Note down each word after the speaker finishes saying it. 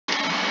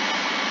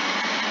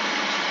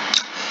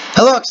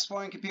Hello,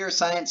 Exploring Computer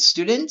Science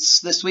students.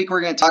 This week we're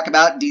going to talk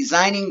about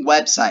designing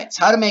websites,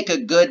 how to make a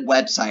good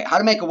website, how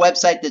to make a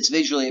website that's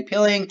visually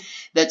appealing,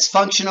 that's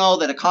functional,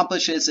 that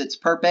accomplishes its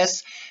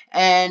purpose.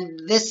 And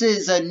this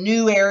is a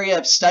new area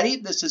of study.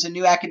 This is a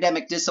new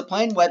academic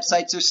discipline.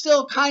 Websites are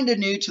still kind of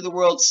new to the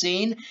world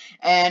scene,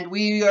 and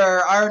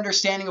our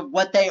understanding of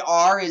what they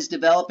are is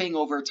developing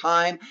over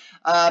time.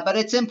 But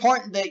it's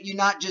important that you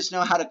not just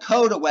know how to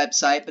code a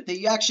website, but that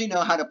you actually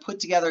know how to put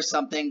together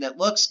something that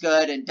looks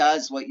good and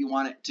does what you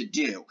want it to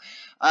do.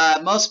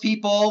 Most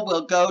people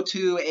will go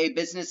to a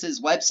business's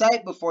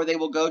website before they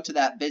will go to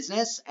that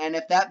business, and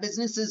if that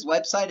business's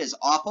website is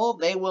awful,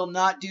 they will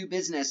not do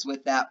business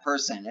with that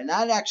person. And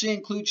that actually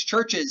includes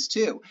churches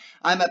too.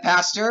 I'm a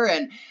pastor,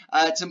 and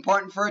it's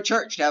important for a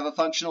church to have a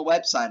functional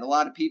website. A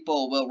lot of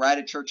people will write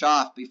a church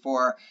off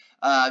before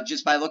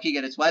just by looking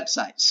at its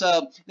website.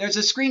 So there's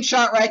a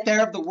screenshot right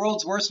there of the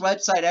world's worst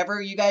website ever.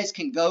 You guys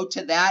can go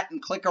to that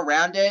and click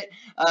around it.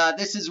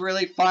 This is a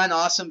really fun,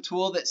 awesome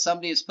tool that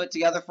somebody has put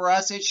together for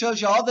us. It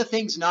shows you all the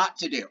things not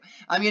to do.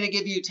 I'm going to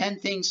give you 10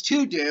 things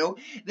to do.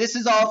 This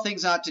is all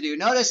things not to do.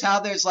 Notice how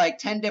there's like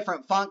 10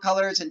 different font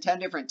colors and 10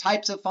 different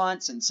types of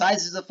fonts and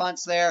sizes of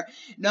fonts there.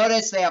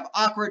 Notice they have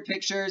awkward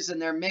pictures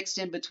and they're mixed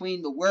in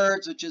between the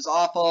words, which is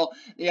awful.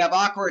 They have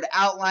awkward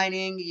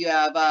outlining. You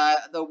have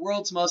the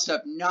world's most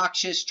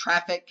obnoxious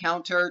traffic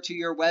counter to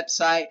your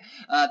website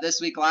this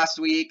week, last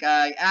week.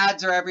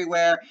 Ads are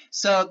everywhere.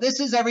 So this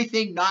is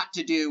everything not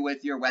to do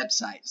with your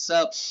website.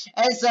 So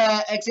as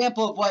an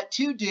example of what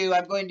to do,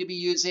 I'm going to be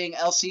using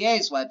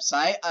LCA's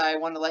website. I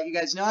want to let you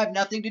guys know I have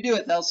nothing to do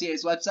with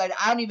LCA's website.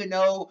 I don't even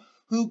know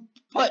who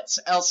puts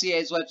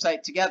LCA's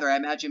website together. I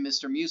imagine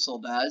Mr.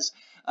 Musil does.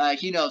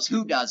 He knows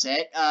who does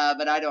it,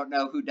 but I don't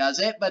know who does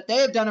it. But they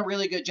have done a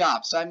really good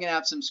job. So I'm going to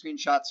have some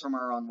screenshots from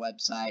our own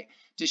website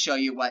to show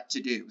you what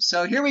to do.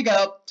 So here we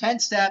go, 10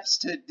 steps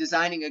to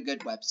designing a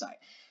good website.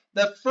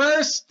 The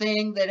first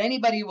thing that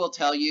anybody will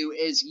tell you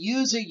is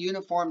use a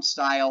uniform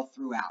style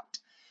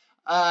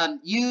throughout.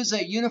 Use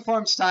a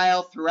uniform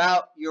style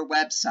throughout your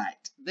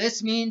website.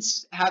 This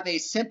means have a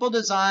simple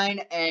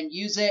design and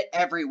use it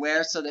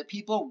everywhere so that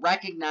people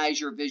recognize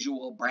your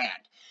visual brand.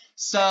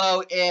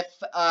 So if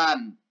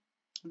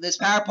this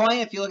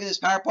PowerPoint, if you look at this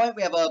PowerPoint,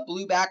 we have a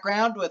blue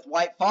background with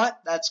white font.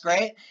 That's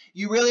great.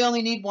 You really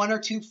only need 1 or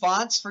 2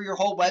 fonts for your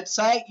whole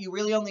website. You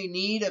really only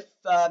need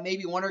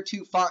maybe 1 or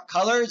 2 font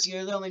colors. You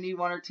really only need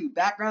 1 or 2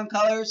 background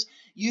colors.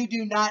 You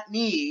do not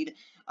need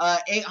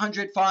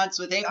 800 fonts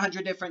with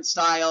 800 different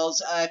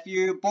styles. If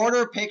you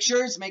border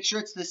pictures, make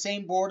sure it's the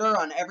same border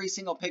on every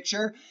single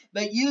picture,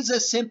 but use a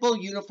simple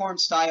uniform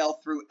style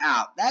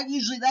throughout.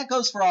 That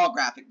goes for all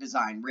graphic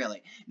design,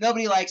 really.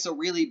 Nobody likes a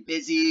really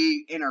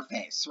busy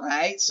interface,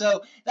 right?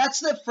 So that's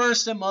the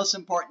first and most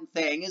important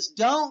thing is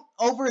don't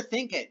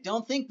overthink it.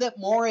 Don't think that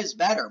more is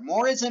better.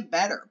 More isn't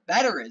better.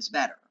 Better is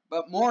better,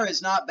 but more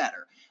is not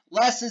better.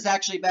 Less is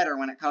actually better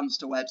when it comes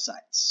to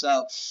websites.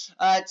 So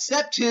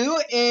step 2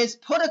 is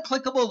put a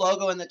clickable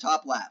logo in the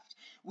top left.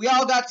 We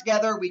all got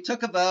together, we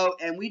took a vote,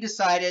 and we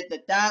decided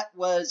that that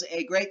was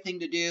a great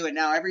thing to do, and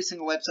now every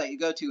single website you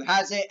go to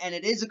has it, and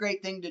it is a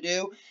great thing to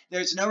do.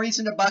 There's no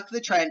reason to buck the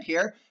trend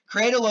here.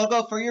 Create a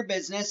logo for your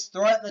business,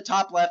 throw it in the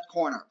top left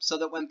corner, so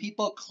that when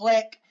people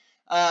click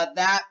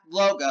that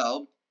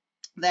logo,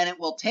 then it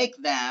will take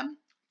them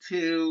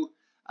to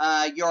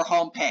your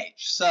home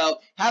page. So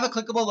have a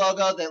clickable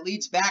logo that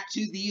leads back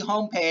to the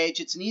home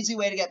page. It's an easy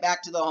way to get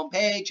back to the home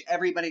page.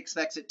 Everybody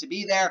expects it to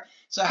be there.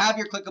 So have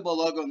your clickable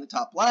logo in the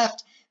top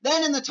left.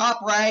 Then in the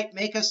top right,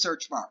 make a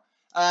search bar.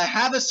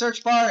 Have a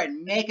search bar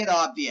and make it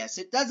obvious.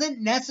 It doesn't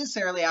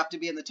necessarily have to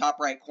be in the top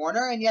right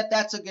corner, and yet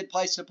that's a good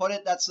place to put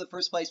it. That's the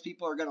first place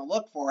people are going to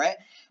look for it.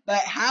 But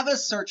have a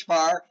search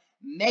bar.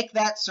 Make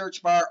that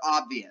search bar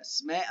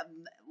obvious.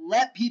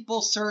 Let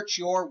people search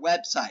your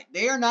website.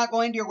 They are not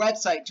going to your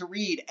website to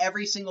read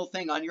every single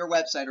thing on your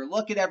website or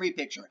look at every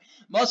picture.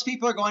 Most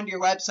people are going to your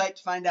website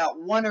to find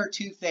out 1 or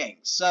 2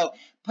 things. So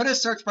put a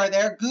search bar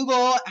there.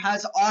 Google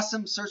has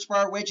awesome search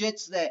bar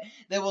widgets that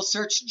will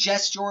search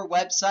just your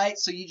website.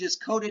 So you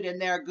just code it in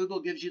there. Google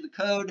gives you the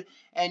code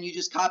and you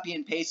just copy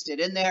and paste it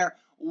in there.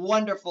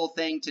 Wonderful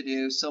thing to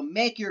do. So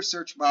make your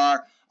search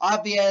bar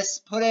obvious.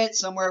 Put it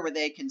somewhere where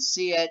they can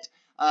see it.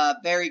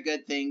 Very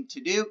good thing to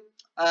do.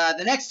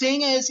 The next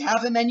thing is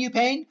have a menu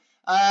pane.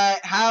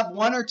 Have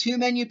 1 or 2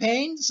 menu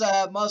panes.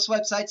 Most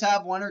websites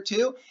have 1 or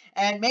 2,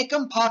 and make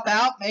them pop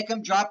out. Make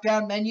them drop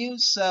down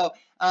menus. So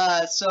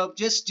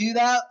just do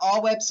that.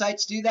 All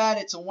websites do that.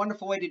 It's a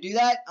wonderful way to do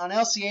that. On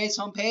LCA's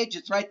homepage,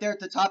 it's right there at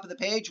the top of the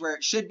page where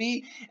it should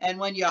be. And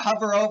when you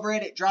hover over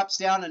it, it drops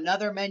down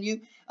another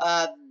menu.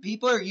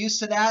 People are used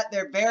to that.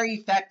 They're very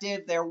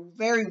effective. They're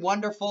very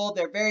wonderful.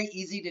 They're very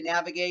easy to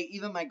navigate.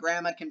 Even my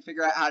grandma can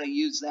figure out how to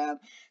use them.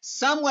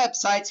 Some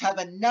websites have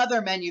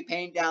another menu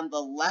pane down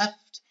the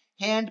left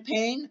hand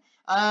pane.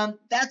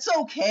 That's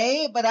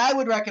okay, but I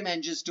would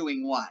recommend just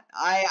doing 1.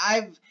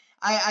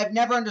 I've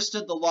never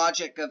understood the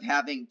logic of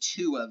having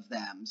 2 of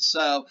them.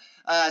 So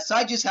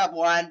I just have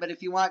 1, but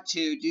if you want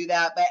to do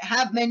that, but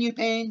have menu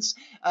panes,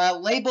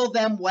 label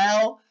them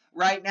well.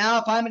 Right now,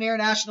 if I'm an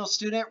international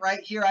student, right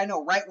here, I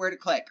know right where to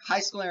click. High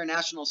school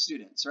international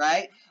students,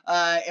 right?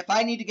 If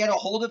I need to get a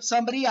hold of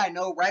somebody, I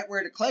know right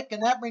where to click.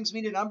 And that brings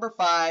me to number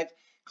 5,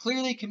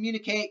 clearly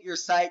communicate your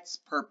site's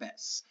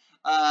purpose.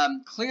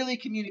 Clearly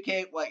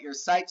communicate what your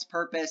site's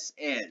purpose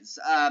is.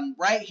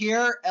 Right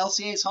here,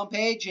 LCA's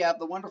homepage, you have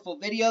the wonderful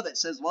video that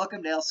says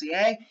welcome to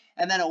LCA,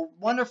 and then a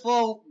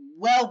wonderful,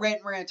 well-written,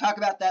 we're going to talk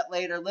about that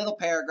later, little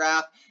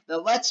paragraph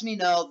that lets me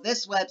know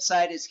this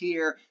website is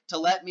here to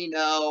let me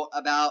know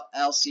about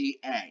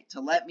LCA,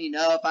 to let me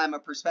know if I'm a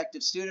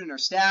prospective student or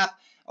staff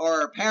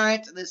or a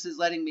parent. This is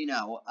letting me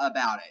know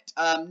about it.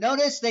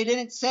 Notice they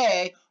didn't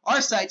say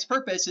our site's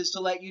purpose is to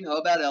let you know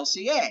about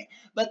LCA,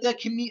 but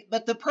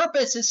the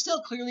purpose is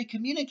still clearly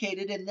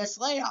communicated in this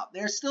layout.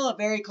 There's still a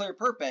very clear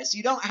purpose.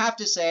 You don't have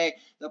to say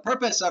the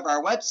purpose of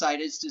our website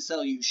is to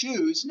sell you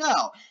shoes.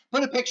 No,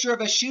 put a picture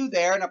of a shoe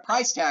there and a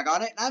price tag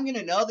on it, and I'm going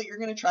to know that you're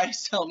going to try to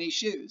sell me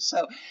shoes.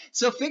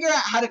 So figure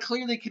out how to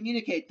clearly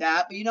communicate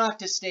that, but you don't have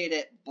to state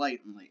it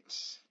blatantly.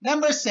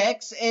 Number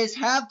 6 is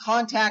have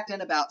contact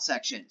and about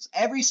sections.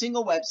 Every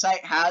single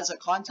website has a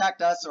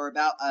contact us or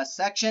about us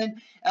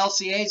section.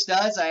 LCA's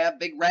does. I have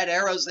big red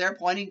arrows there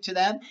pointing to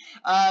them.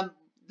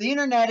 The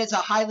internet is a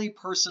highly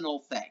personal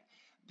thing.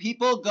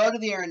 People go to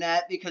the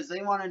internet because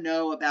they want to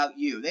know about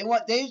you.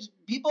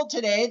 People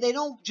today, they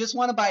don't just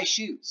want to buy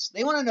shoes.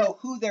 They want to know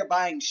who they're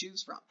buying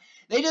shoes from.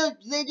 They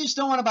just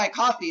don't want to buy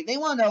coffee. They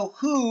want to know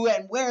who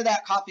and where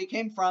that coffee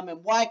came from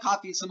and why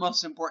coffee is the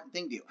most important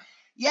thing to you.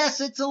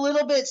 Yes, it's a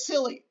little bit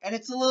silly and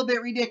it's a little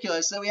bit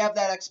ridiculous that we have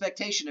that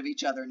expectation of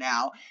each other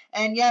now,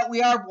 and yet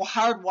we are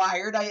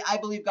hardwired. I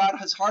believe God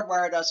has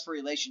hardwired us for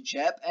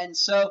relationship, and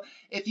so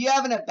if you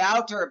have an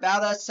about or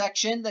about us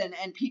section,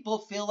 and people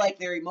feel like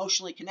they're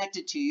emotionally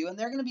connected to you, and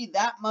they're going to be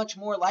that much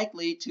more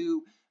likely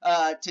to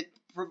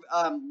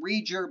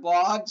read your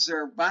blogs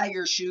or buy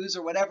your shoes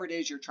or whatever it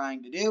is you're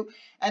trying to do.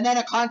 And then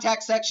a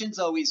contact section is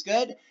always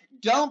good.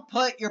 Don't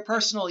put your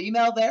personal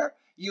email there.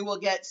 You will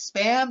get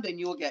spammed and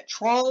you will get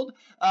trolled,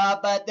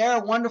 but there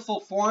are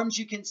wonderful forms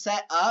you can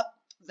set up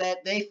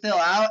that they fill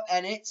out,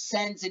 and it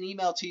sends an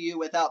email to you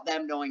without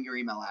them knowing your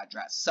email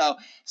address.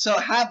 So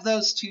have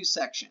those 2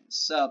 sections.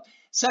 So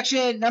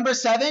section number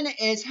 7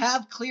 is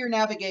have clear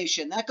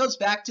navigation. That goes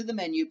back to the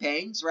menu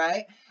panes,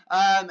 right?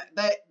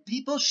 But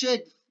people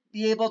should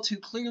be able to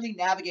clearly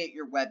navigate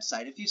your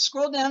website. If you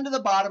scroll down to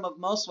the bottom of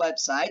most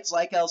websites,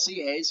 like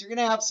LCA's, you're going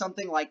to have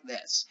something like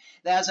this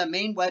that has a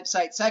main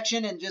website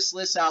section and just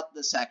lists out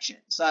the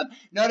sections.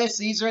 Notice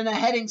these are in the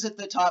headings at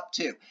the top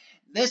too.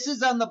 This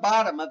is on the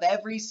bottom of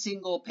every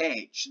single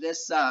page.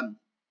 This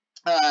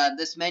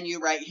menu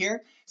right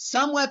here.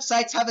 Some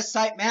websites have a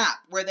site map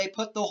where they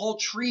put the whole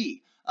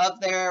tree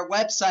of their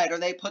website, or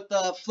they put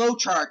the flow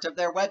chart of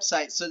their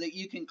website so that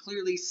you can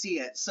clearly see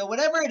it. So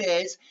whatever it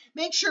is,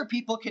 make sure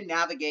people can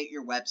navigate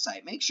your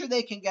website. Make sure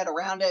they can get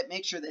around it.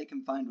 Make sure they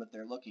can find what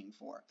they're looking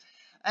for.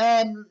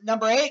 And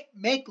number 8,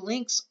 make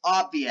links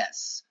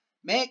obvious.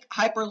 Make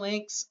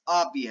hyperlinks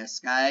obvious,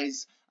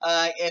 guys.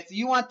 If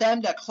you want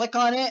them to click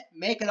on it,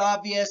 make it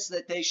obvious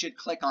that they should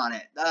click on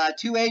it.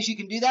 2 ways you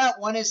can do that.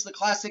 One is the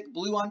classic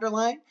blue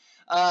underline.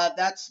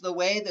 That's the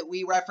way that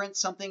we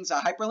reference something's a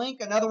hyperlink.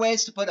 Another way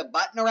is to put a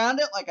button around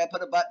it, like I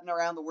put a button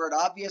around the word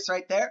obvious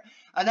right there.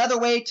 Another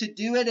way to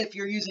do it if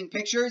you're using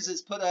pictures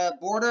is put a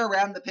border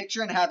around the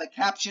picture and have a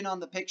caption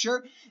on the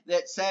picture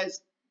that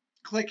says,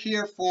 click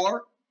here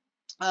for.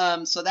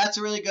 So that's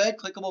really good.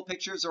 Clickable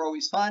pictures are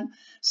always fun.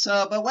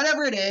 But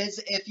whatever it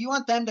is, if you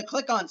want them to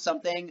click on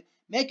something,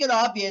 make it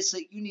obvious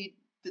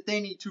that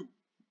they need to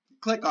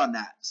click on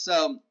that.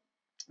 So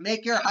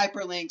make your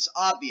hyperlinks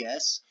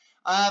obvious.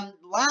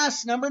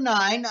 Last, number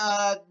 9,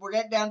 we're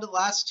getting down to the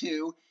last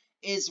 2,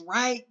 is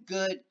write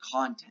good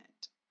content.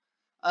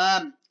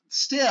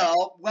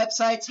 Still,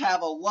 websites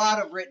have a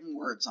lot of written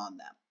words on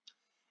them.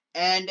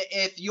 And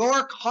if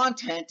your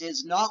content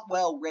is not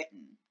well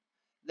written,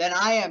 then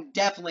I am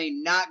definitely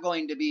not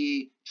going to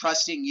be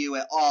trusting you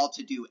at all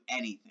to do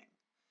anything.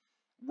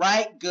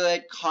 Write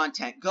good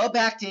content. Go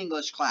back to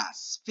English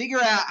class. Figure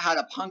out how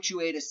to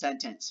punctuate a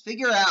sentence.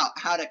 Figure out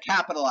how to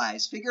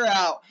capitalize. Figure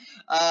out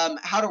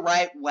how to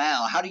write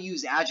well, how to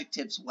use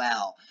adjectives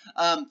well.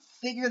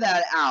 Figure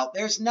that out.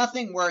 There's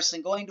nothing worse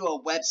than going to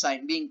a website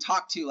and being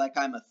talked to like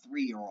I'm a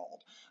 3-year-old.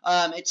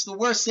 It's the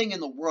worst thing in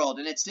the world,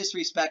 and it's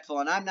disrespectful,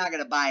 and I'm not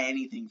going to buy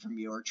anything from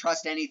you or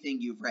trust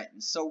anything you've written.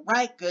 So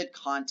write good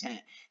content.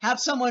 Have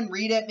someone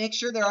read it. Make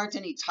sure there aren't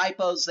any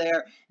typos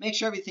there. Make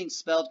sure everything's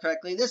spelled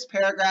correctly. This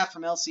paragraph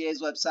from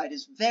LCA's website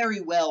is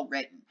very well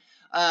written.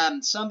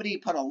 Somebody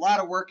put a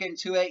lot of work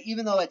into it,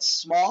 even though it's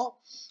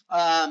small.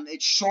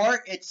 It's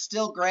short. It's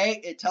still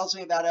great. It tells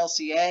me about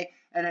LCA,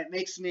 and it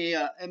makes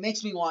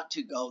me want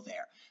to go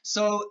there.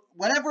 So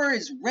whatever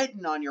is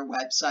written on your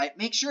website,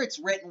 make sure it's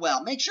written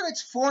well. Make sure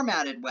it's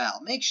formatted well.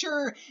 Make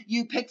sure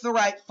you pick the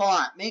right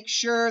font. Make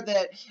sure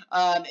that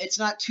it's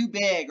not too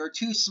big or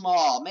too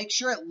small. Make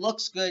sure it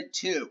looks good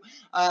too.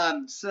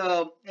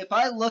 So if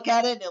I look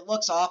at it and it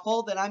looks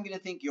awful, then I'm going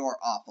to think you're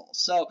awful.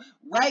 So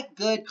write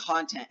good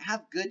content.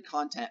 Have good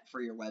content for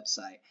your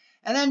website.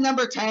 And then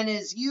number 10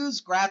 is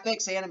use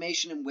graphics,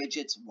 animation, and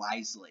widgets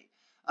wisely.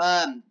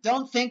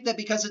 Don't think that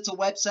because it's a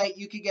website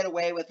you could get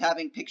away with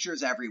having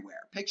pictures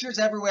everywhere. Pictures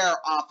everywhere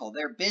are awful.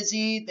 They're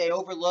busy. They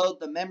overload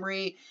the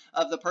memory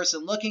of the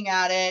person looking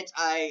at it.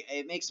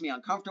 It makes me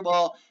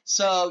uncomfortable.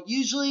 So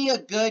usually a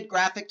good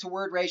graphic to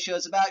word ratio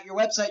is about, your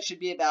website should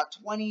be about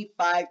 25%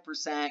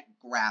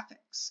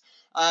 graphics.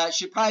 It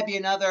should probably be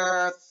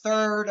another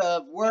third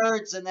of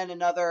words, and then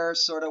another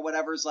sort of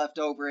whatever's left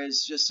over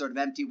is just sort of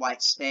empty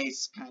white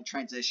space, kind of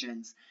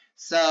transitions.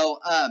 So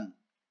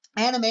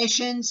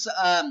animations,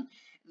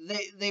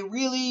 they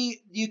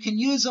really, you can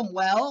use them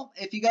well.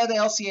 If you go to the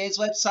LCA's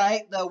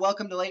website, the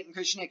Welcome to Layton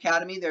Christian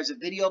Academy, there's a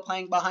video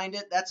playing behind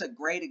it. That's a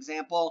great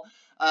example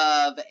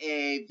of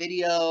a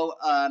video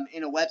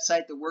in a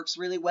website that works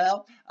really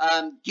well.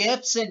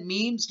 GIFs and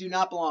memes do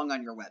not belong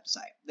on your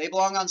website. They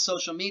belong on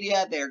social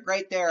media. They're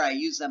great there. I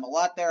use them a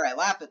lot there. I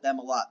laugh at them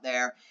a lot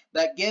there.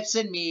 But GIFs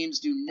and memes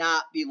do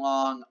not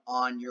belong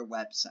on your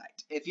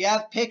website. If you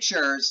have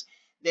pictures,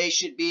 they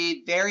should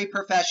be very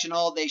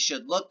professional. They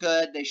should look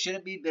good. They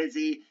shouldn't be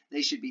busy.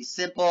 They should be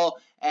simple,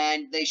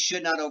 and they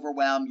should not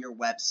overwhelm your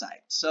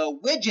website. So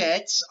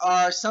widgets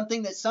are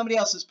something that somebody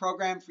else has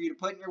programmed for you to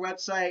put in your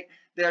website.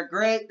 They're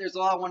great. There's a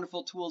lot of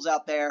wonderful tools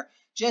out there.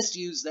 Just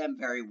use them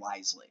very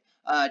wisely.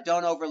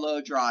 Don't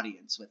overload your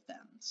audience with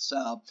them.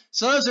 So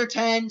those are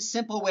 10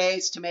 simple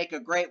ways to make a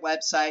great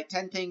website,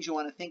 10 things you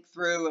want to think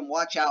through and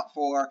watch out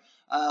for.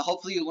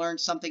 Hopefully you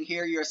learned something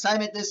here. Your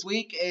assignment this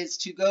week is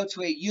to go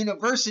to a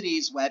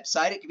university's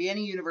website. It could be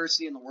any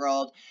university in the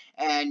world,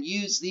 and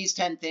use these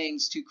 10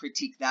 things to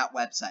critique that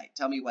website.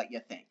 Tell me what you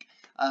think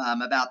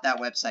about that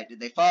website. Did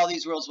they follow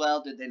these rules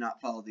well? Did they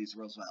not follow these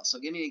rules well? So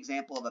give me an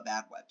example of a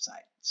bad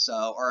website,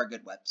 or a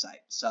good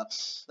website. So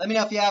let me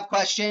know if you have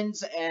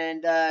questions,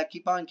 and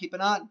keep on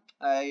keeping on.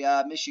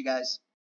 I miss you guys.